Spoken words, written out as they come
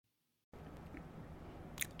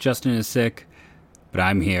Justin is sick, but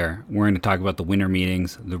I'm here. We're going to talk about the winter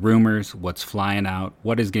meetings, the rumors, what's flying out,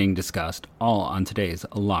 what is getting discussed, all on today's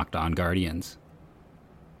Locked On Guardians.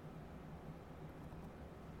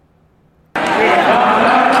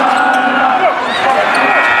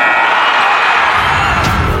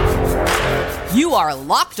 You are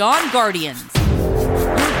Locked On Guardians,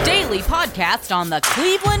 your daily podcast on the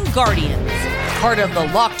Cleveland Guardians, part of the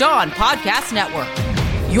Locked On Podcast Network,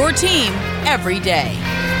 your team every day.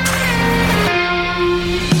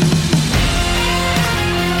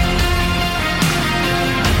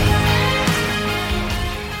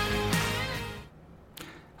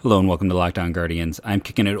 Hello and welcome to Locked On Guardians. I'm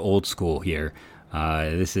kicking it old school here.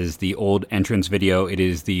 This is the old entrance video. It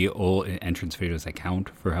is the old entrance video. Does that count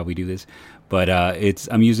for how we do this? But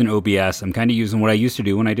I'm using OBS. I'm kind of using what I used to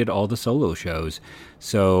do when I did all the solo shows.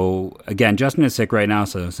 So again, Justin is sick right now,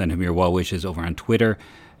 so send him your well wishes over on Twitter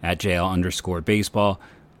at JL_baseball.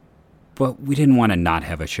 But we didn't want to not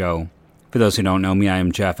have a show. For those who don't know me, I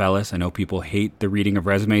am Jeff Ellis. I know people hate the reading of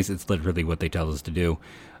resumes. It's literally what they tell us to do.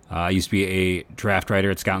 I used to be a draft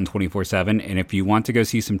writer at Scouting 24/7, and if you want to go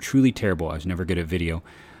see some truly terrible, I was never good at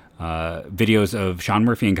videos of Sean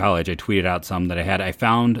Murphy in college, I tweeted out some that I had. I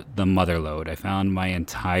found the motherlode. I found my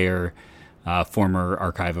entire former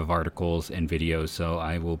archive of articles and videos, so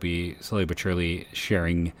I will be slowly but surely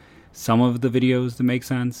sharing some of the videos that make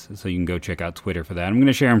sense, so you can go check out Twitter for that. I'm going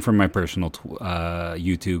to share them from my personal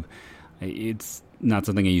YouTube. It's not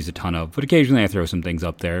something I use a ton of, but occasionally I throw some things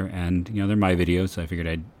up there, and they're my videos, so I figured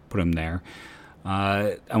I'd put them there.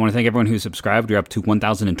 I want to thank everyone who subscribed. We're up to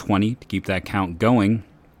 1,020 to keep that count going.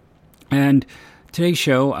 And today's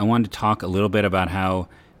show, I wanted to talk a little bit about how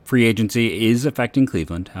free agency is affecting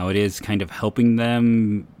Cleveland, how it is kind of helping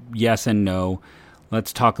them, yes and no.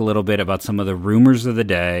 Let's talk a little bit about some of the rumors of the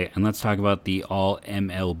day, and let's talk about the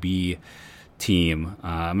all-MLB team.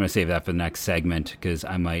 I'm going to save that for the next segment because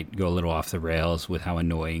I might go a little off the rails with how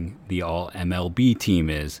annoying the all-MLB team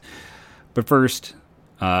is. But first,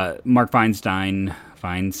 Mark Feinsand,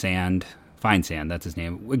 that's his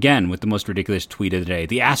name, again with the most ridiculous tweet of the day.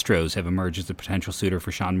 The Astros have emerged as a potential suitor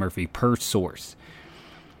for Sean Murphy, per source.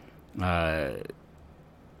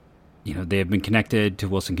 They have been connected to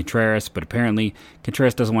Wilson Contreras, but apparently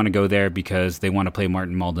Contreras doesn't want to go there because they want to play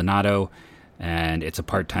Martin Maldonado, and it's a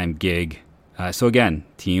part-time gig. So again,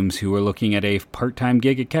 teams who are looking at a part-time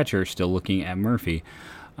gig at catcher still looking at Murphy.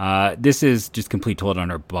 This is just complete total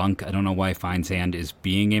utter bunk. I don't know why Feinsand is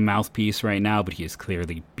being a mouthpiece right now, but he is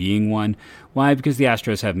clearly being one. Why? Because the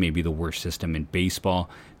Astros have maybe the worst system in baseball.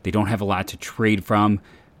 They don't have a lot to trade from.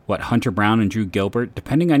 Hunter Brown and Drew Gilbert,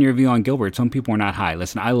 depending on your view on Gilbert, some people are not high.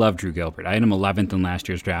 Listen, I love Drew Gilbert. I had him 11th in last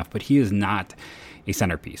year's draft, but he is not a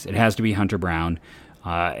centerpiece. It has to be Hunter Brown,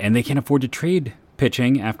 and they can't afford to trade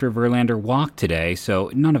pitching after Verlander walked today,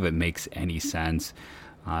 so none of it makes any sense.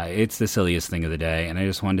 It's the silliest thing of the day, and I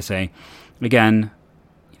just wanted to say, again,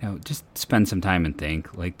 just spend some time and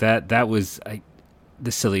think. Like that was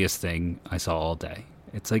the silliest thing I saw all day.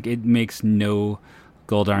 It's like it makes no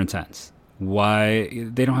gold darn sense. Why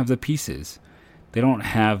they don't have the pieces? They don't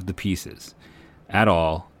have the pieces at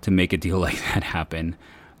all to make a deal like that happen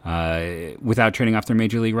without trading off their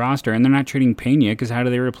major league roster, and they're not trading Pena because how do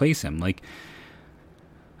they replace him?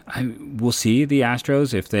 We'll see the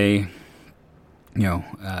Astros if they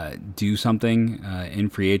do something in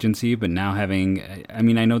free agency, but now I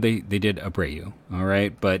know they did Abreu, all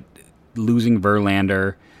right, but losing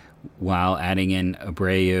Verlander while adding in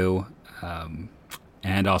Abreu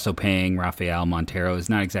and also paying Rafael Montero is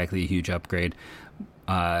not exactly a huge upgrade.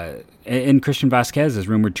 And Christian Vasquez is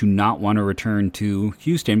rumored to not want to return to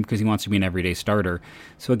Houston because he wants to be an everyday starter.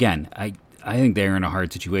 So again, I think they're in a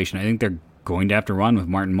hard situation. I think they're going to have to run with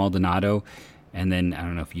Martin Maldonado. And then, I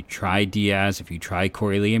don't know if you try Diaz, if you try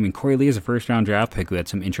Corey Lee. I mean, Corey Lee is a first-round draft pick who had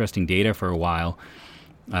some interesting data for a while,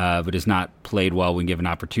 but has not played well when given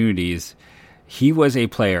opportunities. He was a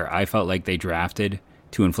player I felt like they drafted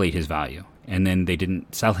to inflate his value, and then they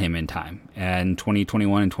didn't sell him in time. And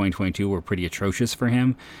 2021 and 2022 were pretty atrocious for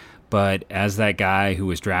him. But as that guy who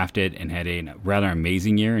was drafted and had a rather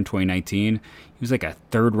amazing year in 2019, he was like a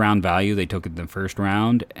third-round value. They took it in the first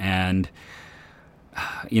round, and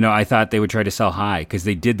I thought they would try to sell high because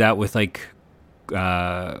they did that with was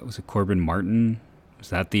it Corbin Martin? Was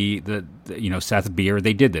that the Seth Beer?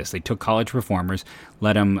 They did this. They took college performers,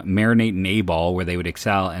 let them marinate in A-ball where they would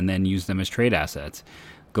excel, and then use them as trade assets.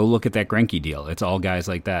 Go look at that Greinke deal. It's all guys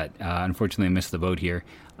like that. Unfortunately, I missed the boat here.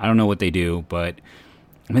 I don't know what they do, but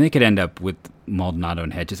I mean, they could end up with Maldonado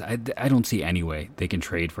and Hedges. I don't see any way they can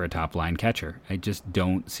trade for a top-line catcher. I just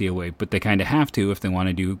don't see a way. But they kind of have to if they want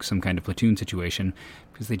to do some kind of platoon situation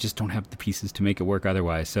because they just don't have the pieces to make it work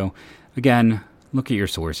otherwise. So, again, look at your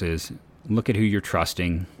sources. Look at who you're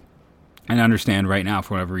trusting. And understand right now,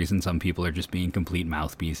 for whatever reason, some people are just being complete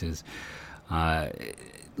mouthpieces.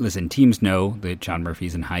 Listen, teams know that John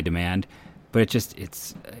Murphy's in high demand. But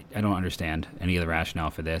I don't understand any of the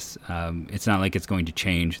rationale for this. It's not like it's going to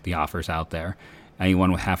change the offers out there.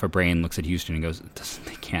 Anyone with half a brain looks at Houston and goes,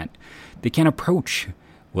 they can't approach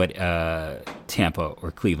what Tampa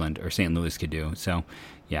or Cleveland or St. Louis could do. So,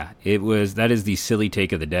 yeah, that is the silly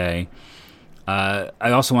take of the day. I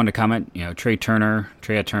also wanted to comment, Trea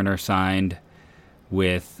Turner signed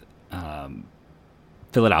with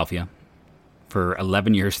Philadelphia for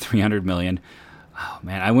 11 years, $300 million. Oh,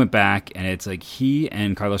 man, I went back, and it's like he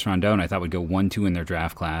and Carlos Rondon I thought would go 1-2 in their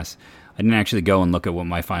draft class. I didn't actually go and look at what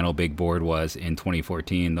my final big board was in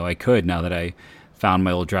 2014, though I could now that I found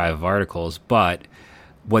my old drive of articles. But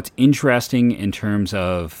what's interesting in terms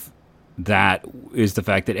of that is the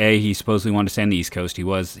fact that, A, he supposedly wanted to stay on the East Coast.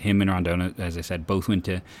 Him and Rondon, as I said, both went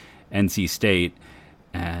to NC State.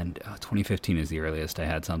 And 2015 is the earliest I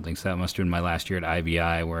had something, so that must have been my last year at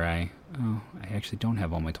IBI where I actually don't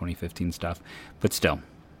have all my 2015 stuff. But still,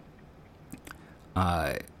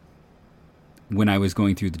 when I was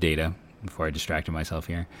going through the data, before I distracted myself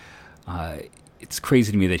here, it's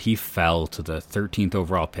crazy to me that he fell to the 13th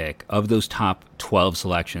overall pick. Of those top 12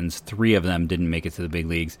 selections, 3 of them didn't make it to the big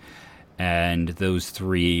leagues, and those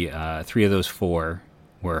 3 of those 4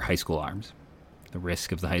 were high school arms, the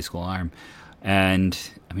risk of the high school arm. And,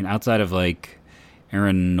 I mean, outside of,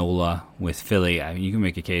 Aaron Nola with Philly, I mean, you can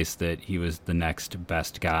make a case that he was the next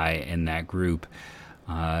best guy in that group.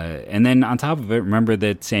 And then on top of it, remember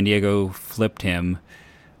that San Diego flipped him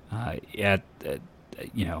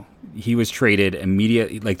he was traded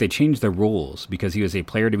immediately. They changed the rules because he was a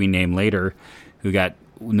player to be named later who got,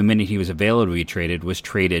 the minute he was available to be traded, was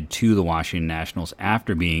traded to the Washington Nationals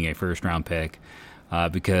after being a first-round pick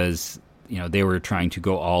because, they were trying to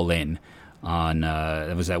go all in on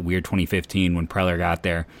it was that weird 2015 when Preller got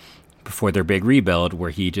there before their big rebuild where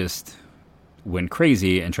he just went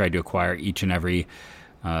crazy and tried to acquire each and every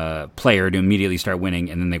player to immediately start winning,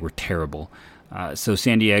 and then they were terrible. So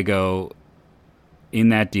San Diego, in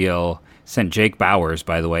that deal, sent Jake Bowers,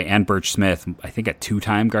 by the way, and Birch Smith, I think a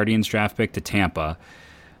 2-time Guardians draft pick, to Tampa.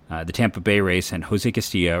 The Tampa Bay Rays sent Jose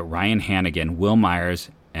Castilla, Ryan Hannigan, Will Myers,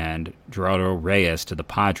 and Gerardo Reyes to the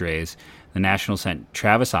Padres. The Nationals sent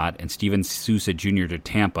Travis Ott and Steven Souza Jr. to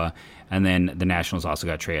Tampa, and then the Nationals also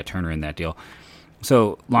got Trea Turner in that deal.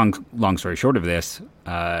 So, long story short of this,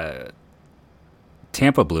 Tampa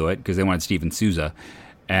blew it because they wanted Steven Souza,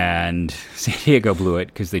 and San Diego blew it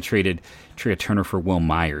because they traded Trea Turner for Will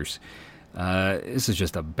Myers. This is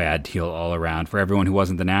just a bad deal all around for everyone who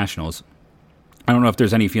wasn't the Nationals. I don't know if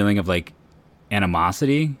there's any feeling of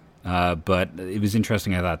animosity, but it was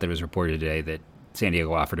interesting. I thought that it was reported today that San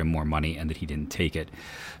Diego offered him more money and that he didn't take it.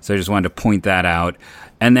 So I just wanted to point that out.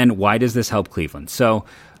 And then why does this help Cleveland? So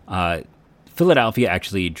Philadelphia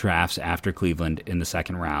actually drafts after Cleveland in the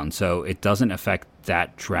second round, so it doesn't affect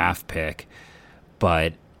that draft pick.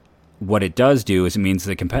 But what it does do is it means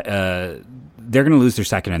they're going to lose their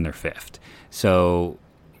second and their fifth. So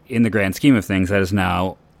in the grand scheme of things, that is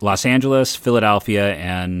now Los Angeles, Philadelphia,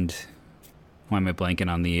 and why am I blanking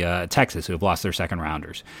on the Texas, who have lost their second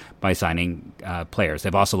rounders by signing players.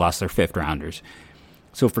 They've also lost their fifth rounders.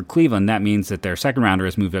 So for Cleveland, that means that their second rounder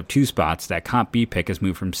has moved up 2 spots. That Comp B pick has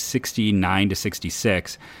moved from 69 to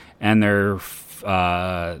 66, and their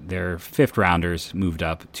fifth rounders moved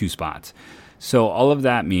up 2 spots. So all of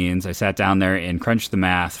that means, I sat down there and crunched the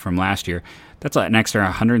math from last year. That's an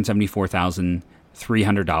extra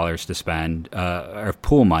 $174,300 to spend, or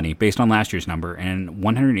pool money based on last year's number, and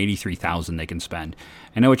 $183,000 they can spend.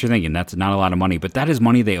 I know what you're thinking. That's not a lot of money, but that is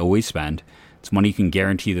money they always spend. It's money you can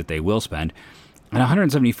guarantee that they will spend. And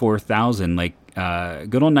 $174,000,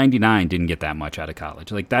 good old 99 didn't get that much out of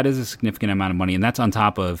college. That is a significant amount of money, and that's on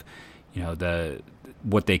top of,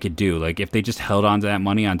 what they could do. If they just held on to that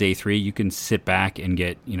money on day 3, you can sit back and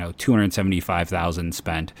get, $275,000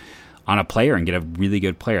 spent on a player and get a really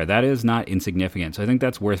good player. That is not insignificant. So I think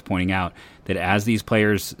that's worth pointing out, that as these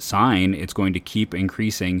players sign, it's going to keep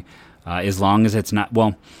increasing as long as it's not,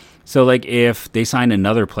 so if they sign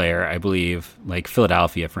another player, I believe,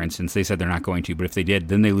 Philadelphia, for instance, they said they're not going to, but if they did,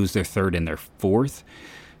 then they lose their third and their fourth.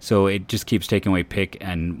 So it just keeps taking away pick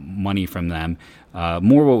and money from them.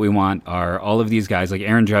 More what we want are all of these guys, like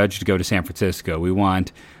Aaron Judge, to go to San Francisco. We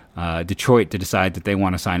want Detroit to decide that they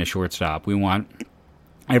want to sign a shortstop. We want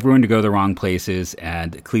everyone to go the wrong places,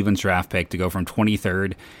 and Cleveland's draft pick to go from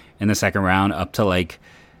 23rd in the second round up to like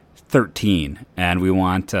 13, and we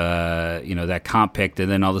want that comp pick to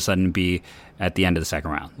then all of a sudden be at the end of the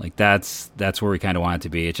second round. Like that's where we kind of want it to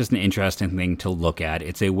be. It's just an interesting thing to look at.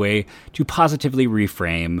 It's a way to positively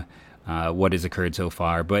reframe what has occurred so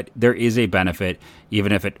far, but there is a benefit,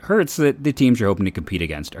 even if it hurts that the teams you're hoping to compete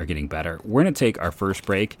against are getting better. We're going to take our first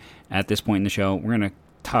break at this point in the show. We're going to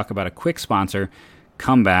talk about a quick sponsor,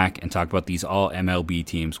 come back and talk about these all MLB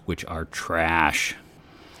teams, which are trash.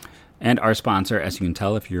 And our sponsor, as you can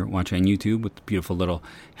tell if you're watching on YouTube with the beautiful little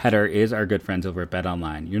header, is our good friends over at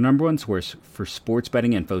BetOnline. Your number one source for sports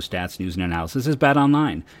betting info, stats, news, and analysis is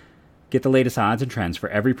BetOnline. Get the latest odds and trends for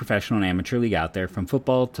every professional and amateur league out there, from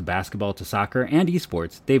football to basketball to soccer and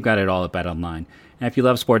esports. They've got it all at BetOnline. And if you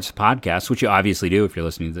love sports podcasts, which you obviously do if you're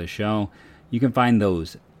listening to this show, you can find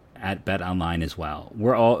those at BetOnline as well.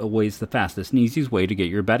 We're always the fastest and easiest way to get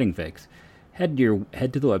your betting fix. Head to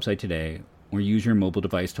the website today or use your mobile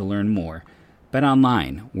device to learn more.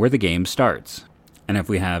 BetOnline, where the game starts. And if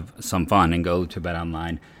we have some fun and go to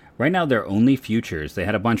BetOnline, right now they're only futures. They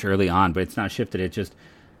had a bunch early on, but it's not shifted. It's just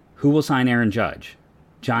who will sign Aaron Judge?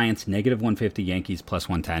 Giants, -150, Yankees,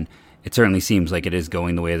 +110. It certainly seems like it is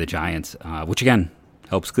going the way of the Giants, which again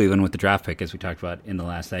helps Cleveland with the draft pick, as we talked about in the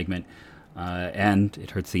last segment. And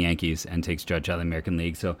it hurts the Yankees and takes Judge out of the American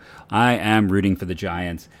League. So I am rooting for the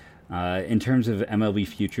Giants. In terms of MLB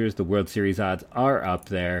futures, the World Series odds are up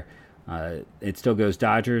there. It still goes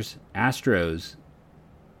Dodgers, Astros,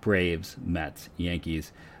 Braves, Mets,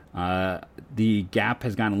 Yankees. The gap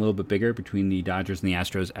has gotten a little bit bigger between the Dodgers and the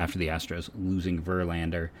Astros after the Astros losing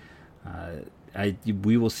Verlander.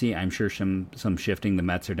 We will see, I'm sure, some shifting. The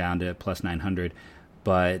Mets are down to +900.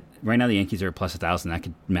 But right now the Yankees are +1,000. That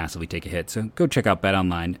could massively take a hit. So go check out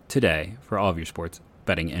BetOnline today for all of your sports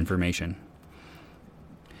betting information.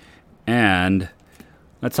 And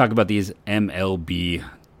let's talk about these all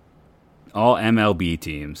MLB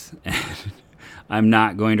teams. I'm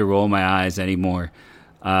not going to roll my eyes anymore.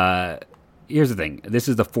 Here's the thing. This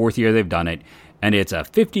is the fourth year they've done it, and it's a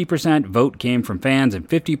 50% vote came from fans and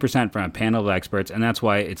 50% from a panel of experts, and that's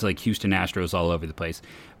why it's like Houston Astros all over the place.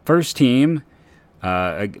 First team,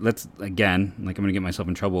 let's, again, like I'm going to get myself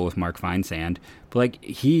in trouble with Mark Feinsand, but like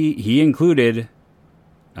he included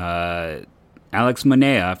Alex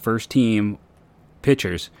Manaea, first team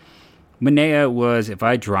pitchers. Manaea was, if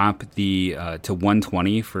I drop the to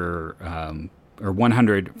 120 for or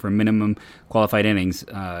 100 for minimum qualified innings,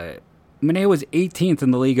 Manaea was 18th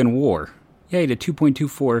in the league in WAR. Yeah, he had a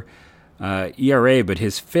 2.24 ERA, but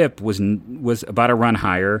his FIP was about a run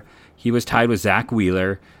higher. He was tied with Zach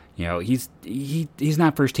Wheeler. You know, he's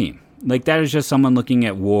not first team. Like, that is just someone looking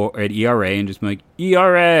at WAR at ERA and just like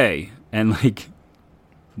ERA and like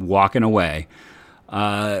walking away.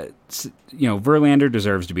 Verlander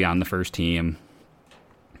deserves to be on the first team.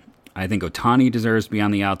 I think Ohtani deserves to be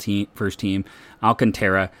on the first team.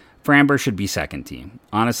 Alcantara, Framber should be second team.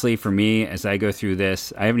 Honestly, for me, as I go through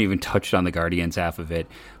this, I haven't even touched on the Guardians half of it,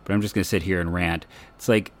 but I'm just going to sit here and rant. It's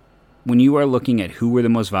like, when you are looking at who were the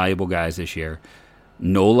most valuable guys this year,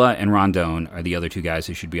 Nola and Rondon are the other two guys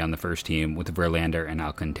who should be on the first team, with Verlander and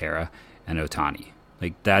Alcantara and Ohtani.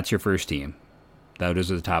 Like, that's your first team.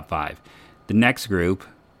 Those are the top five. The next group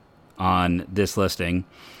on this listing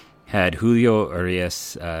had Julio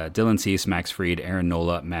Urias, Dylan Cease, Max Fried, Aaron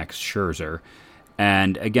Nola, Max Scherzer.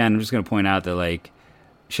 And again, I'm just going to point out that like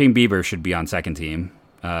Shane Bieber should be on second team.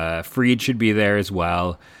 Fried should be there as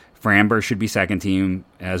well. Framber should be second team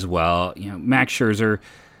as well. You know, Max Scherzer,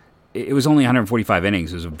 it was only 145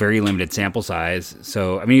 innings. It was a very limited sample size.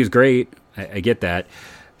 So, I mean, he was great. I get that.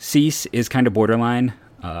 Cease is kind of borderline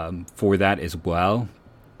for that as well.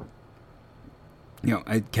 You know,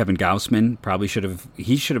 Kevin Gausman probably should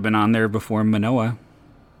have been on there before Manoah.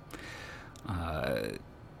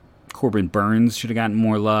 Corbin Burns should have gotten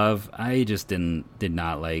more love. I just did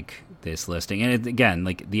not like this listing. And again,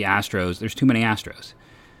 like the Astros, there's too many Astros.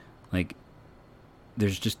 Like,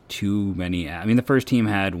 there's just too many. I mean, the first team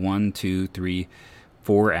had 4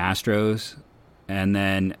 Astros, and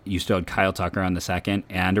then you still had Kyle Tucker on the second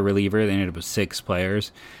and a reliever. They ended up with 6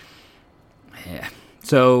 players. Yeah.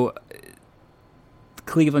 So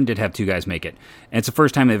Cleveland did have 2 guys make it. And it's the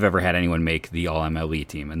first time they've ever had anyone make the All-MLB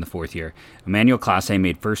team in the 4th year. Emmanuel Clase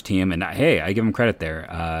made first team, and hey, I give him credit there.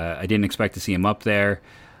 I didn't expect to see him up there.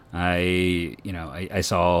 I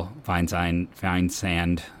saw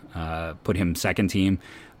Feinsand put him second team,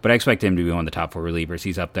 but I expect him to be one of the top 4 relievers.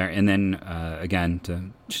 He's up there. And then, again, to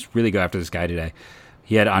just really go after this guy today,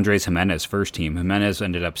 he had Andres Jimenez first team. Jimenez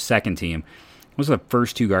ended up second team. Those are the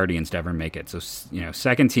first two Guardians to ever make it. So,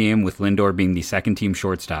 second team with Lindor being the second team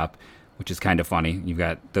shortstop, which is kind of funny. You've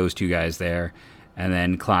got those two guys there. And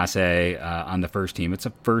then Class A on the first team. It's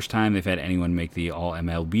the first time they've had anyone make the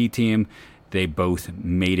All-MLB team. They both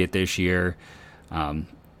made it this year.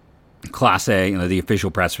 Class A, the official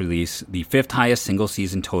press release, the fifth highest single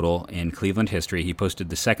season total in Cleveland history. He posted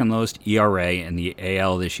the second lowest ERA in the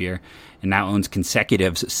AL this year, and now owns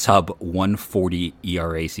consecutive sub 140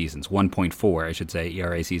 ERA seasons, 1.4, I should say,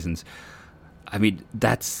 ERA seasons. I mean,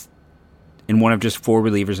 that's in one of just four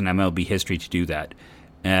relievers in MLB history to do that.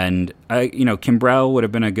 And Kimbrel would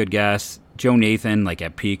have been a good guess. Joe Nathan,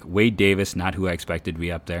 at peak. Wade Davis, not who I expected to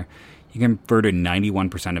be up there. He converted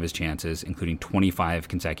 91% of his chances, including 25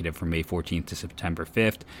 consecutive from May 14th to September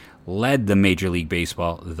 5th. Led the Major Leagues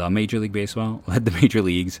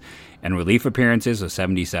in relief appearances of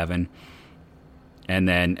 77. And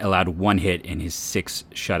then allowed one hit in his 6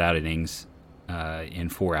 shutout innings in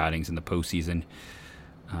 4 outings in the postseason.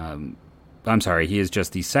 I'm sorry, he is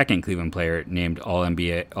just the second Cleveland player named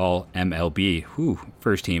All-MLB,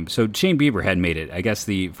 first team. So Shane Bieber had made it. I guess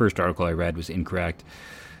the first article I read was incorrect.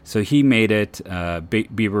 So he made it,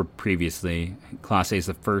 Bieber previously. Clase is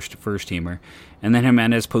the first-teamer. And then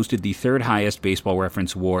Jimenez posted the third highest baseball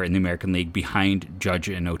reference WAR in the American League behind Judge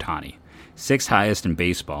and Ohtani. 6th highest in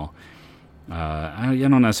baseball. I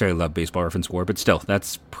don't necessarily love baseball reference WAR, but still,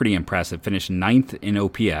 that's pretty impressive. Finished 9th in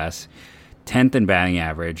OPS, 10th in batting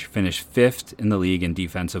average, finished 5th in the league in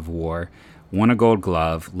defensive WAR, won a Gold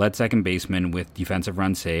Glove, led second baseman with defensive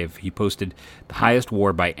run save. He posted the highest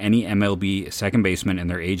WAR by any MLB second baseman in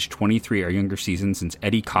their age 23 or younger season since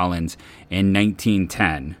Eddie Collins in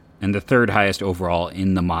 1910, and the third highest overall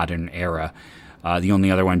in the modern era, the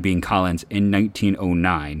only other one being Collins in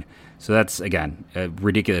 1909. So that's, again, a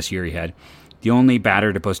ridiculous year he had. The only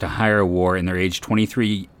batter to post a higher WAR in their age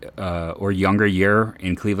 23 or younger year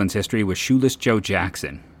in Cleveland's history was Shoeless Joe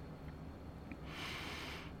Jackson.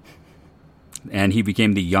 And he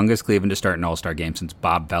became the youngest Cleveland to start an All-Star game since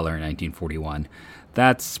Bob Feller in 1941.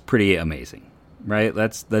 That's pretty amazing, right?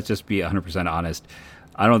 Let's just be 100% honest.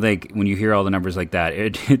 I don't think when you hear all the numbers like that,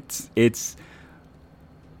 it's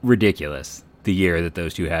ridiculous, the year that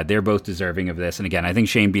those two had. They're both deserving of this. And again, I think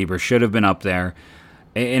Shane Bieber should have been up there.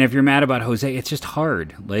 And if you're mad about Jose, it's just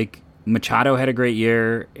hard. Machado had a great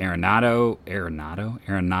year.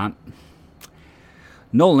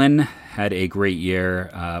 Nolan had a great year.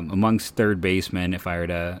 Amongst third basemen, if I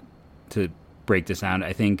were to break this down,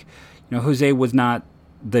 I think Jose was not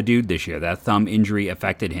the dude this year. That thumb injury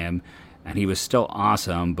affected him, and he was still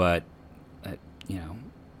awesome. But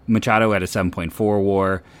Machado had a 7.4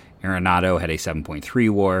 WAR. Arenado had a 7.3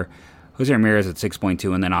 WAR. Jose Ramirez at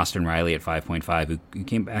 6.2, and then Austin Riley at 5.5, who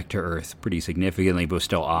came back to earth pretty significantly, but was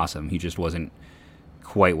still awesome. He just wasn't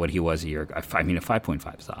quite what he was a year ago. I mean, a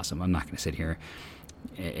 5.5 is awesome. I'm not going to sit here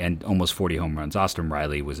and almost 40 home runs. Austin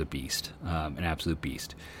Riley was a beast, an absolute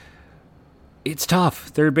beast. It's tough.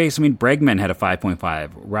 Third base, Bregman had a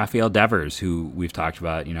 5.5. Rafael Devers, who we've talked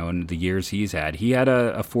about, in the years he's had, he had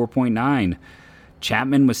a 4.9.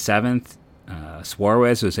 Chapman was 7th.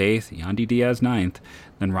 Suarez was 8th. Yandy Diaz 9th.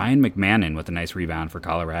 Then Ryan McMahon with a nice rebound for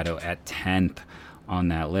Colorado at 10th on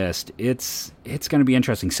that list. It's going to be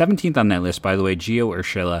interesting. 17th on that list, by the way, Gio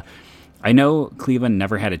Urshela. I know Cleveland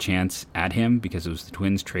never had a chance at him because it was the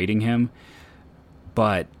Twins trading him,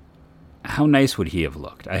 but how nice would he have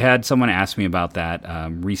looked? I had someone ask me about that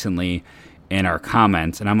recently in our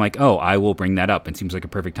comments, and I'm like, oh, I will bring that up. It seems like a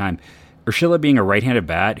perfect time. Urshela being a right-handed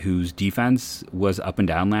bat whose defense was up and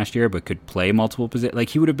down last year but could play multiple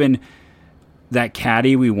positions, he would have been that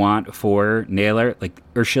caddy we want for Naylor.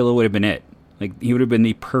 Urshela would have been it. He would have been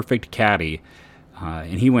the perfect caddy,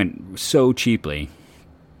 and he went so cheaply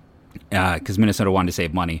because Minnesota wanted to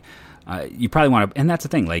save money. You probably want to, and that's the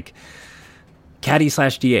thing, caddy / DH.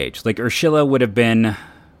 Urshela would have been,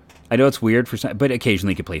 I know it's weird for some, but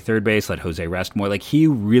occasionally he could play third base, let Jose rest more. He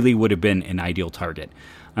really would have been an ideal target.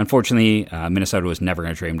 Unfortunately, Minnesota was never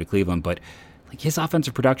going to trade him to Cleveland, but his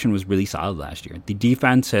offensive production was really solid last year. The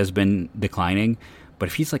defense has been declining, but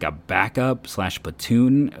if he's a backup /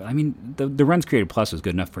 platoon, the runs created plus was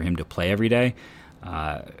good enough for him to play every day,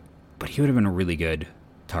 but he would have been a really good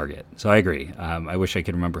target. So I agree. I wish I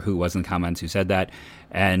could remember who was in the comments who said that.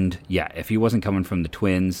 And yeah, if he wasn't coming from the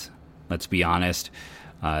Twins, let's be honest,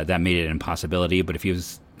 that made it an impossibility. But if he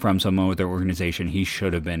was from someone with their organization, he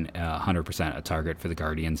should have been 100% a target for the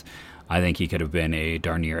Guardians. I think he could have been a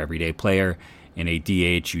darn near everyday player in a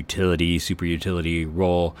DH utility, super utility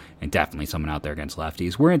role, and definitely someone out there against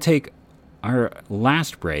lefties. We're going to take our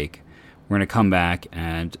last break. We're going to come back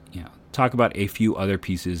and talk about a few other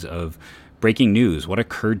pieces of breaking news. What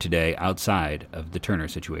occurred today outside of the Turner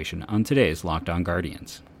situation on today's Locked On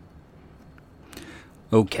Guardians?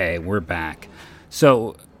 Okay, we're back.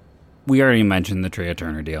 So we already mentioned the Trea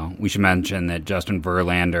Turner deal. We should mention that Justin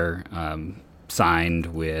Verlander signed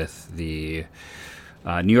with the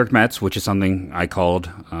New York Mets, which is something I called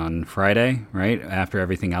on Friday, right after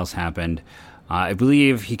everything else happened. I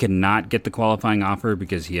believe he could not get the qualifying offer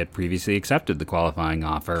because he had previously accepted the qualifying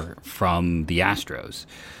offer from the Astros.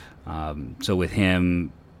 So with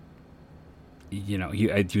him, he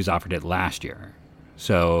was offered it last year.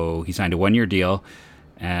 So he signed a 1-year deal,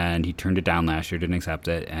 and he turned it down last year, didn't accept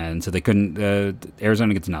it. And so they couldn't,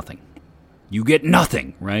 Arizona gets nothing. You get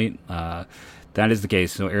nothing, right? That is the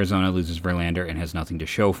case. So Arizona loses Verlander and has nothing to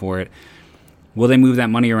show for it. Will they move that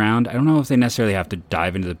money around? I don't know if they necessarily have to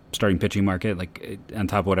dive into the starting pitching market. Like, on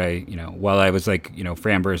top of what while I was like,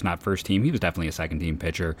 Framber is not first team, he was definitely a second team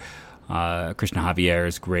pitcher. Christian Javier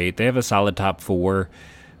is great. They have a solid top 4.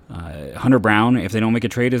 Hunter Brown, if they don't make a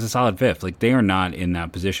trade, is a solid 5th. Like, they are not in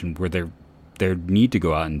that position where their need to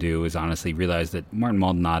go out and do is honestly realize that Martin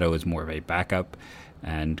Maldonado is more of a backup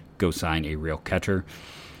and go sign a real catcher.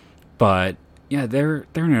 But yeah, they're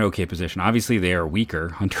in an okay position. Obviously, they are weaker.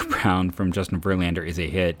 Hunter Brown from Justin Verlander is a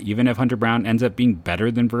hit. Even if Hunter Brown ends up being better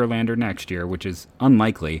than Verlander next year, which is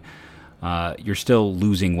unlikely, you're still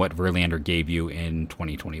losing what Verlander gave you in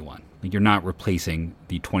 2021. Like, you're not replacing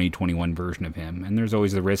the 2021 version of him, and there's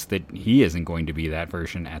always the risk that he isn't going to be that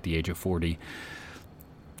version at the age of 40.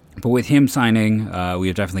 But with him signing, we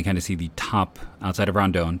have definitely kind of see the top, outside of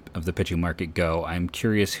Rondon, of the pitching market go. I'm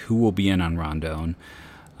curious who will be in on Rondon.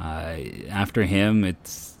 After him,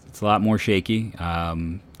 it's a lot more shaky.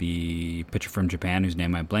 The pitcher from Japan, whose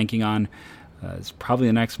name I'm blanking on, is probably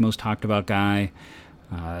the next most talked about guy.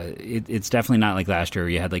 It's definitely not like last year where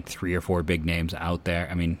you had like 3 or 4 big names out there.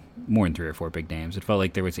 I mean, more than 3 or 4 big names. It felt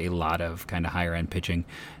like there was a lot of kind of higher end pitching.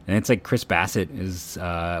 And it's like Chris Bassett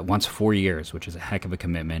wants 4 years, which is a heck of a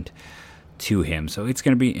commitment to him. So it's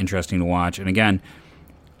going to be interesting to watch. And again,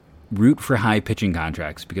 root for high pitching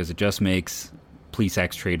contracts because it just makes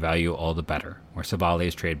Plesac's trade value all the better, or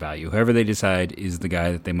Savale's trade value. Whoever they decide is the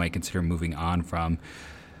guy that they might consider moving on from.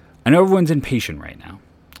 I know everyone's impatient right now,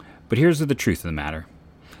 but here's the truth of the matter.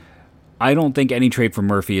 I don't think any trade for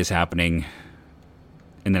Murphy is happening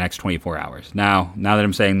in the next 24 hours. Now that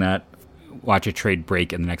I'm saying that, watch a trade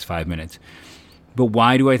break in the next 5 minutes. But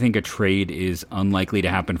why do I think a trade is unlikely to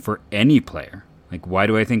happen for any player? Like, why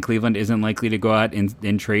do I think Cleveland isn't likely to go out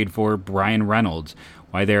and trade for Brian Reynolds?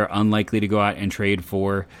 Why they're unlikely to go out and trade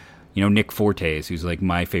for, Nick Fortes, who's like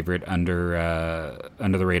my favorite under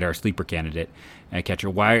the radar sleeper candidate at catcher.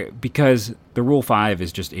 Why? Because the Rule 5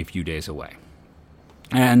 is just a few days away.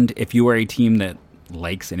 And if you are a team that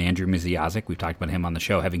likes an Andrew Misiazik, we've talked about him on the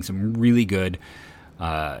show, having some really good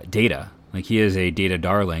data. Like, he is a data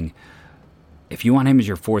darling. If you want him as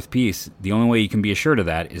your 4th piece, the only way you can be assured of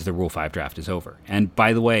that is the Rule 5 draft is over. And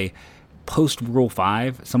by the way, post Rule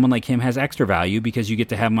 5, someone like him has extra value because you get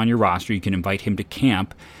to have him on your roster. You can invite him to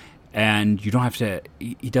camp, and you don't have to.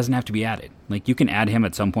 He doesn't have to be added. Like, you can add him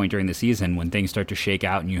at some point during the season when things start to shake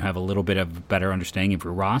out and you have a little bit of a better understanding of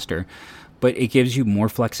your roster. But it gives you more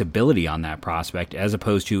flexibility on that prospect as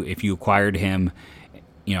opposed to if you acquired him,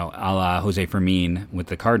 a la Jose Fermin with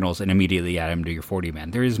the Cardinals and immediately add him to your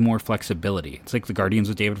 40-man. There is more flexibility. It's like the Guardians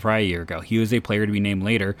with David Fry a year ago. He was a player to be named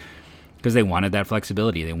later because they wanted that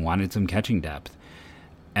flexibility. They wanted some catching depth.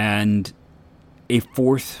 And a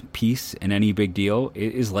 4th piece in any big deal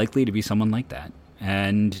is likely to be someone like that.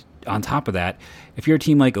 And on top of that, if you're a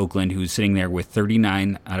team like Oakland who's sitting there with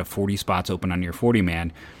 39 out of 40 spots open on your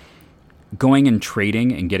 40-man, going and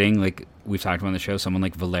trading and getting, like we've talked about on the show, someone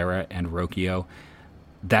like Valera and Rocchio,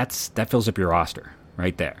 that fills up your roster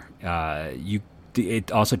right there.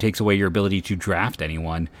 It also takes away your ability to draft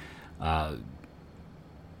anyone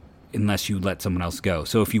unless you let someone else go.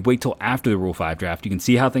 So if you wait till after the Rule 5 draft, you can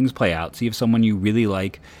see how things play out, see if someone you really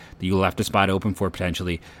like that you left a spot open for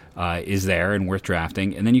potentially is there and worth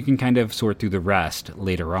drafting, and then you can kind of sort through the rest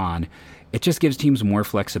later on. It just gives teams more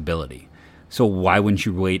flexibility. So why wouldn't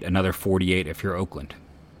you wait another 48 if you're Oakland?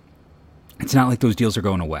 It's not like those deals are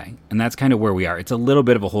going away. And that's kind of where we are. It's a little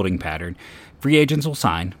bit of a holding pattern. Free agents will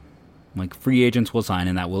sign.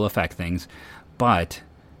 And that will affect things. But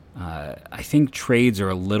I think trades are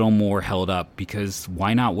a little more held up because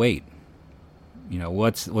why not wait?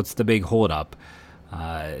 What's the big hold up?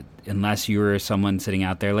 Unless you're someone sitting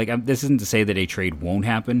out there. Like, this isn't to say that a trade won't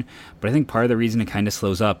happen, but I think part of the reason it kind of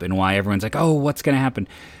slows up and why everyone's like, oh, what's going to happen?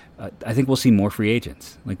 I think we'll see more free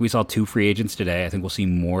agents. Like, we saw 2 free agents today. I think we'll see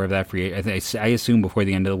more of that I assume before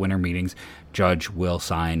the end of the winter meetings, Judge will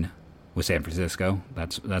sign with San Francisco.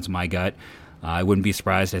 That's my gut. I wouldn't be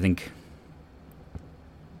surprised. I think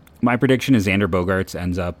my prediction is Xander Bogaerts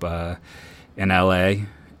ends up in L.A.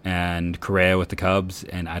 and Correa with the Cubs,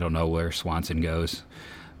 and I don't know where Swanson goes.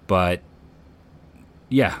 But,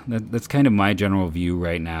 yeah, that's kind of my general view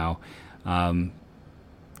right now.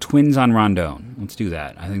 Twins on Rondon. Let's do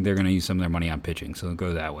that. I think they're going to use some of their money on pitching, so they'll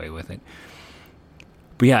go that way with it.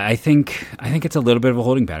 But yeah, I think it's a little bit of a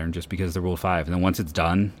holding pattern just because of the Rule 5. And then once it's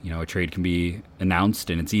done, a trade can be announced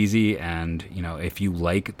and it's easy. And, if you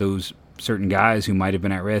like those certain guys who might have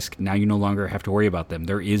been at risk, now you no longer have to worry about them.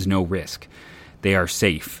 There is no risk. They are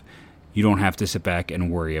safe. You don't have to sit back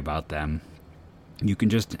and worry about them. You can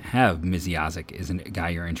just have Misiazic is a guy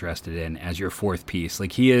you're interested in as your fourth piece.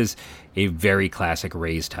 Like, he is a very classic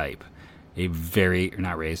Rays type. Athletics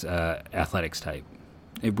type.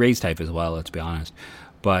 A Rays type as well, let's be honest.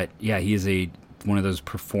 But, yeah, he is one of those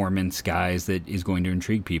performance guys that is going to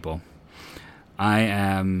intrigue people. I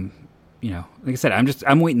am, like I said,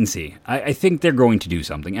 I'm waiting to see. I think they're going to do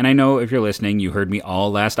something. And I know if you're listening, you heard me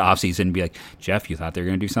all last offseason be like, Jeff, you thought they were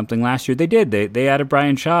going to do something last year. They did. They added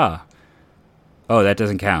Brian Shaw. Oh, that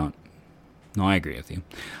doesn't count. No, I agree with you.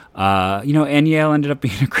 And Yale ended up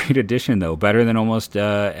being a great addition, though. Better than almost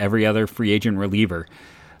every other free agent reliever.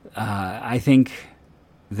 I think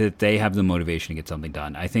that they have the motivation to get something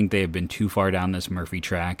done. I think they have been too far down this Murphy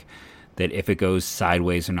track that if it goes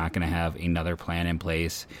sideways, they're not going to have another plan in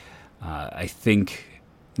place. I think,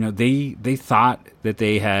 they thought that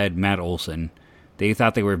they had Matt Olson. They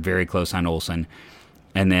thought they were very close on Olson.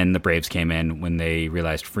 And then the Braves came in when they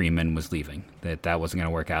realized Freeman was leaving, that wasn't going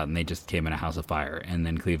to work out, and they just came in a house of fire. And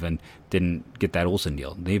then Cleveland didn't get that Olson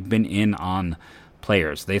deal. They've been in on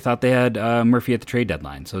players. They thought they had Murphy at the trade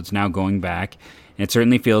deadline, so it's now going back. And it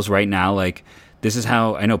certainly feels right now like this is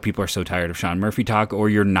how, I know people are so tired of Sean Murphy talk, or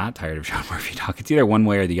you're not tired of Sean Murphy talk. It's either one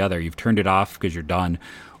way or the other. You've turned it off because you're done,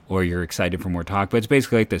 or you're excited for more talk. But it's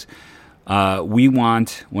basically like this. We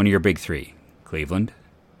want one of your big three. Cleveland?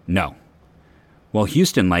 No. Well,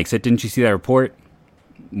 Houston likes it. Didn't you see that report?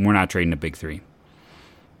 We're not trading a big three.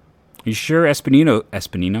 You sure Espinino?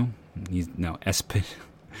 Espinino.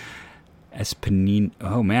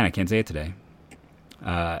 Oh, man, I can't say it today.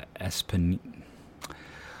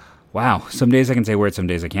 Wow, some days I can say words, some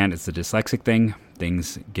days I can't. It's the dyslexic thing.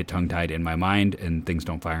 Things get tongue-tied in my mind, and things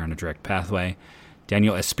don't fire on a direct pathway.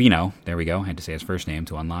 Daniel Espino. There we go. I had to say his first name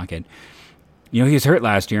to unlock it. He was hurt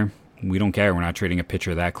last year. We don't care. We're not trading a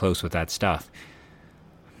pitcher that close with that stuff.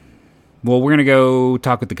 Well, we're going to go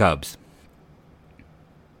talk with the Cubs.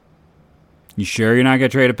 You sure you're not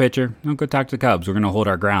going to trade a pitcher? No, go talk to the Cubs. We're going to hold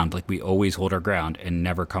our ground like we always hold our ground and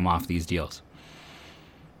never come off these deals.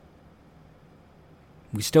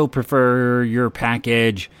 We still prefer your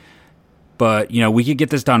package, but, we could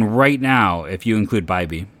get this done right now if you include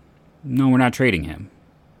Bybee. No, we're not trading him.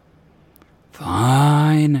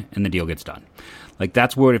 Fine. And the deal gets done. Like,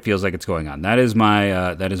 that's what it feels like it's going on. That is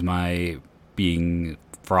my being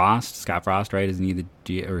Frost, Scott Frost, right? Isn't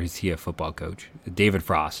he or is he a football coach? David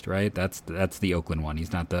Frost, right? That's the Oakland one.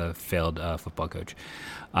 He's not the failed football coach.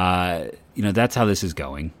 That's how this is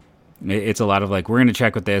going. It's a lot of like, we're going to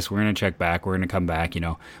check with this, we're going to check back, we're going to come back.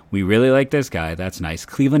 We really like this guy. That's nice.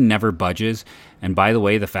 Cleveland never budges. And by the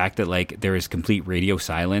way, the fact that like there is complete radio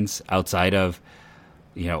silence outside of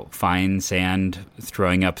Fine Sand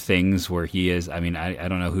throwing up things where he is. I mean, I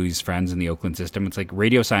don't know who's friends in the Oakland system. It's like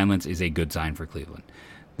radio silence is a good sign for Cleveland.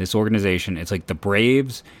 This organization, it's like the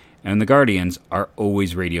Braves and the Guardians are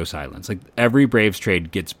always radio silence. Like every Braves trade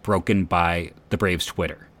gets broken by the Braves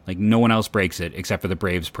Twitter. Like no one else breaks it except for the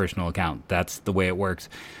Braves personal account. That's the way it works.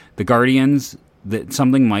 The Guardians,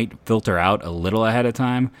 something might filter out a little ahead of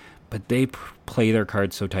time, but they play their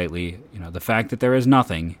cards so tightly. The fact that there is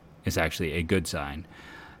nothing is actually a good sign.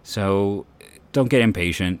 So don't get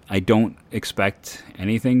impatient. I don't expect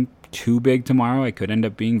anything too big tomorrow. I could end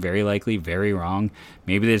up being very likely very wrong.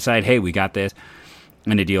 Maybe they decide, hey, we got this,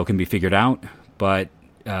 and a deal can be figured out. But,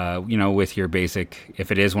 with your basic,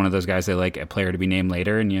 if it is one of those guys they like a player to be named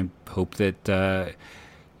later, and you hope that,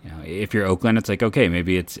 if you're Oakland, it's like, okay,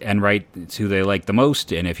 maybe it's Enright, it's who they like the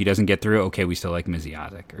most, and if he doesn't get through, okay, we still like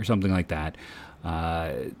Misiazic or something like that.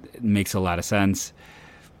 It makes a lot of sense.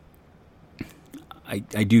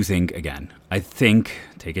 I do think, again,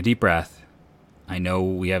 take a deep breath. I know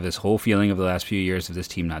we have this whole feeling of the last few years of this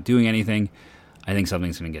team not doing anything. I think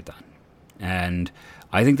something's going to get done. And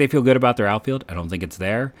I think they feel good about their outfield. I don't think it's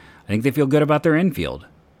there. I think they feel good about their infield.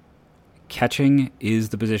 Catching is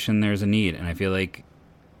the position there's a need. And I feel like,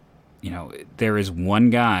 there is one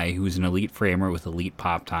guy who's an elite framer with elite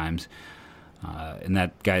pop times. And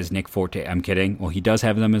that guy's Nick Forte. I'm kidding. Well, he does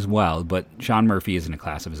have them as well, but Sean Murphy is in a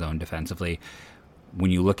class of his own defensively.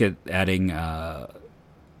 When you look at adding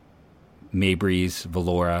Mabry's,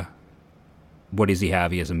 Valora, what does he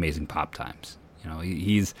have? He has amazing pop times.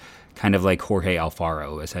 He's kind of like Jorge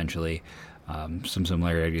Alfaro, essentially. Some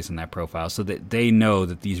similarities in that profile. So that they know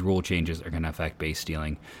that these rule changes are going to affect base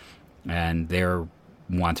stealing, and they're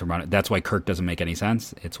want to run it. That's why Kirk doesn't make any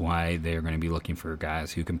sense. It's why they're going to be looking for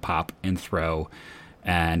guys who can pop and throw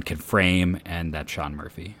and can frame, and that's Sean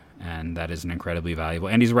Murphy. And that is an incredibly valuable.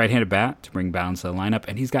 And he's a right-handed bat to bring balance to the lineup,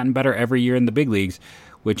 and he's gotten better every year in the big leagues,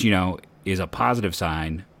 which, is a positive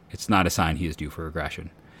sign. It's not a sign he is due for regression.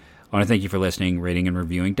 I want to thank you for listening, rating, and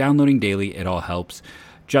reviewing, downloading daily. It all helps.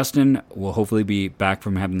 Justin will hopefully be back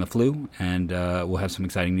from having the flu, and we'll have some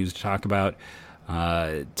exciting news to talk about.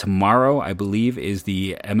 Tomorrow, I believe, is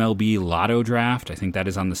the MLB Lotto draft. I think that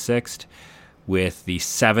is on the 6th, with the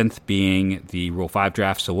 7th being the Rule 5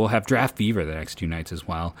 draft. So we'll have draft fever the next 2 nights as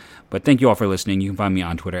well. But thank you all for listening. You can find me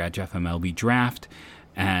on Twitter at JeffMLBDraft.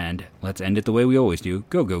 And let's end it the way we always do.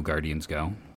 Go, Guardians, go.